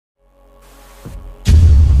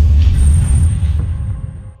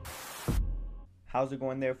How's it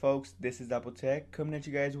going there, folks? This is Apple Tech coming at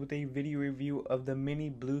you guys with a video review of the mini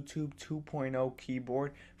Bluetooth 2.0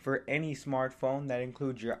 keyboard for any smartphone. That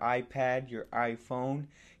includes your iPad, your iPhone,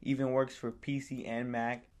 even works for PC and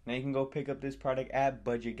Mac. Now you can go pick up this product at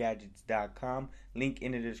budgetgadgets.com, link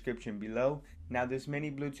in the description below. Now this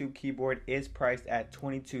mini Bluetooth keyboard is priced at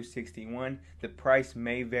 $22.61. The price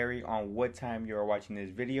may vary on what time you are watching this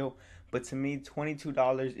video, but to me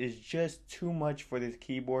 $22 is just too much for this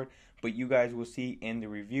keyboard, but you guys will see in the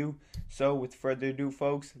review. So with further ado,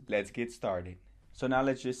 folks, let's get started. So now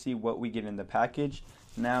let's just see what we get in the package.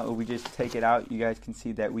 Now if we just take it out, you guys can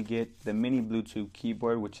see that we get the mini Bluetooth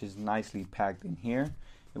keyboard, which is nicely packed in here.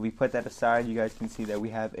 If we put that aside, you guys can see that we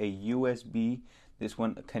have a USB. This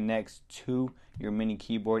one connects to your mini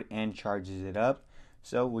keyboard and charges it up.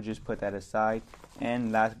 So we'll just put that aside.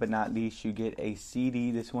 And last but not least, you get a CD.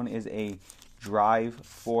 This one is a drive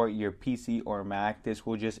for your PC or Mac. This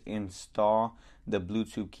will just install the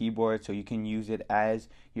Bluetooth keyboard, so you can use it as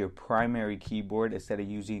your primary keyboard instead of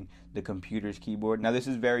using the computer's keyboard. Now this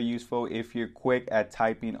is very useful if you're quick at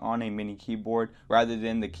typing on a mini keyboard rather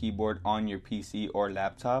than the keyboard on your PC or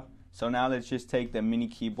laptop. So now let's just take the mini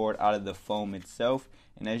keyboard out of the foam itself,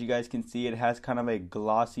 and as you guys can see, it has kind of a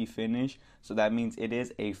glossy finish, so that means it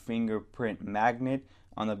is a fingerprint magnet.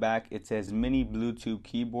 On the back it says mini Bluetooth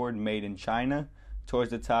keyboard made in China.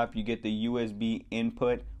 Towards the top you get the USB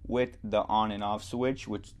input with the on and off switch,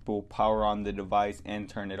 which will power on the device and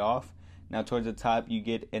turn it off. Now towards the top you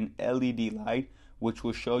get an LED light, which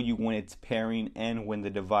will show you when it's pairing and when the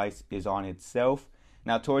device is on itself.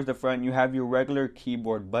 Now towards the front you have your regular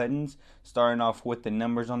keyboard buttons, starting off with the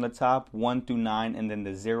numbers on the top 1 through 9 and then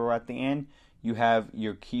the 0 at the end. You have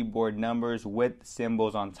your keyboard numbers with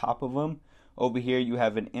symbols on top of them. Over here you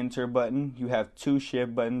have an enter button, you have two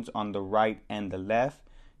shift buttons on the right and the left,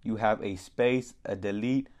 you have a space, a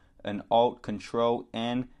delete, an alt, control,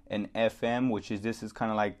 and an FM, which is this is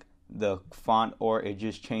kind of like the font, or it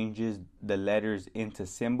just changes the letters into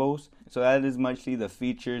symbols. So that is mostly the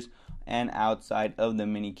features and outside of the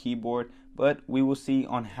mini keyboard, but we will see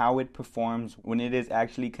on how it performs when it is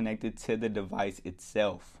actually connected to the device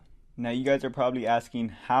itself. Now you guys are probably asking,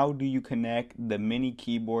 how do you connect the mini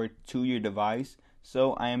keyboard to your device?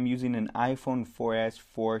 So I am using an iPhone 4S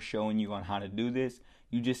for showing you on how to do this.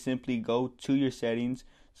 You just simply go to your settings,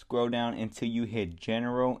 scroll down until you hit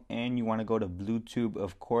general, and you want to go to Bluetooth,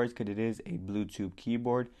 of course, because it is a Bluetooth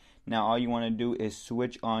keyboard. Now all you want to do is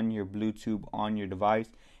switch on your Bluetooth on your device,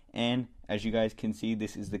 and as you guys can see,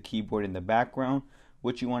 this is the keyboard in the background.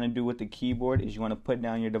 What you want to do with the keyboard is you want to put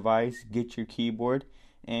down your device, get your keyboard,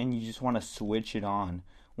 and you just want to switch it on.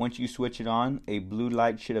 Once you switch it on, a blue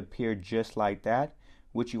light should appear just like that.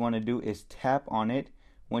 What you want to do is tap on it.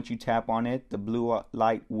 Once you tap on it, the blue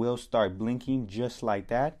light will start blinking just like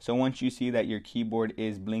that. So once you see that your keyboard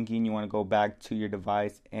is blinking, you want to go back to your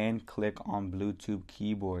device and click on Bluetooth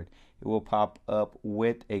keyboard. It will pop up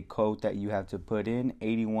with a code that you have to put in,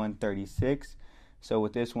 8136. So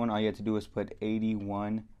with this one, all you have to do is put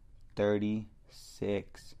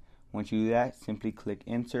 8136. Once you do that, simply click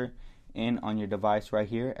enter, and on your device right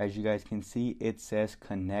here, as you guys can see, it says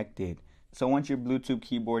connected. So once your Bluetooth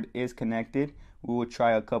keyboard is connected, we will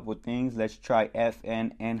try a couple things. Let's try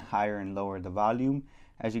FN and higher and lower the volume.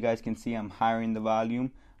 As you guys can see, I'm highering the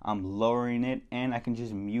volume, I'm lowering it, and I can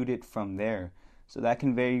just mute it from there. So that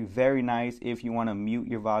can be very nice if you want to mute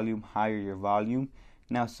your volume, higher your volume.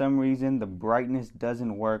 Now some reason the brightness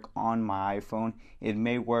doesn't work on my iPhone. It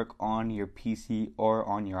may work on your PC or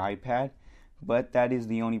on your iPad, but that is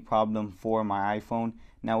the only problem for my iPhone.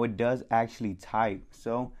 Now it does actually type.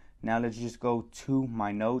 So now let's just go to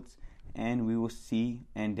my notes and we will see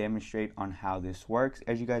and demonstrate on how this works.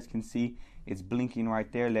 As you guys can see, it's blinking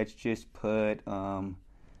right there. Let's just put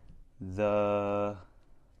the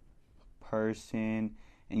person,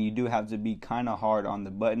 and you do have to be kind of hard on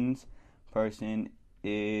the buttons. Person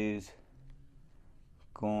is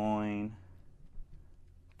going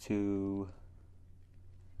to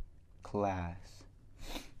class.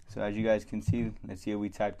 So as you guys can see, let's see if we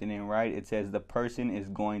typed it in right. It says the person is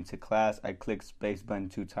going to class. I clicked space button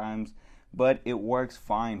 2 times, but it works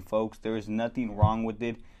fine, folks. There is nothing wrong with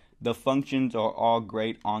it. The functions are all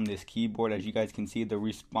great on this keyboard. As you guys can see, the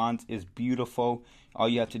response is beautiful. All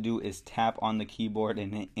you have to do is tap on the keyboard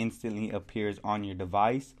and it instantly appears on your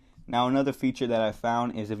device. Now another feature that I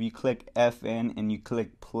found is if you click FN and you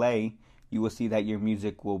click play, you will see that your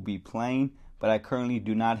music will be playing, but I currently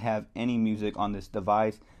do not have any music on this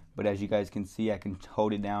device. But as you guys can see, I can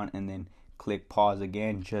hold it down and then click pause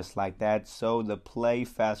again, just like that. So the play,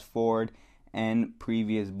 fast forward, and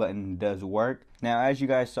previous button does work. Now, as you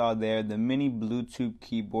guys saw there, the mini Bluetooth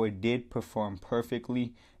keyboard did perform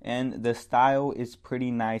perfectly, and the style is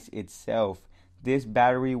pretty nice itself. This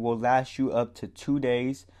battery will last you up to 2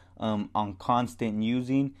 days on constant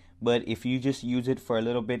using, but if you just use it for a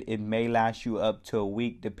little bit, it may last you up to a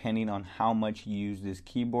week depending on how much you use this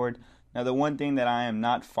keyboard. Now, the one thing that I am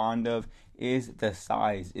not fond of is the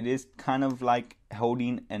size. It is kind of like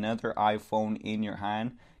holding another iPhone in your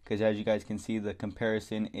hand, because as you guys can see, the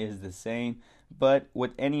comparison is the same. But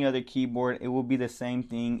with any other keyboard, it will be the same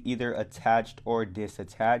thing, either attached or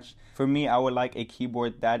disattached. For me, I would like a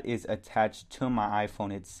keyboard that is attached to my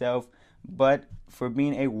iPhone itself. But for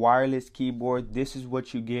being a wireless keyboard, this is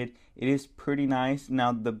what you get. It is pretty nice.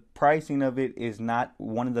 Now, the pricing of it is not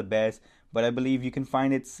one of the best, but I believe you can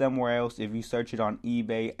find it somewhere else. If you search it on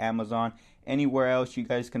eBay, Amazon, anywhere else, you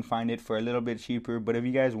guys can find it for a little bit cheaper. But if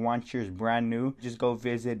you guys want yours brand new, just go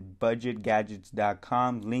visit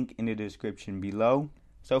budgetgadgets.com, link in the description below.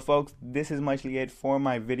 So folks, this is mostly it for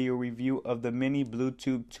my video review of the mini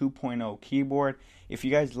Bluetooth 2.0 keyboard. If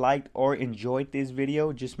you guys liked or enjoyed this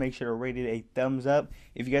video, just make sure to rate it a thumbs up.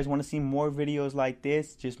 If you guys want to see more videos like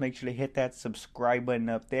this, just make sure to hit that subscribe button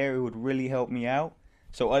up there. It would really help me out.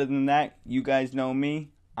 So other than that, you guys know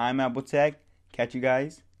me. I'm Apple Tech. Catch you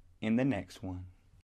guys in the next one.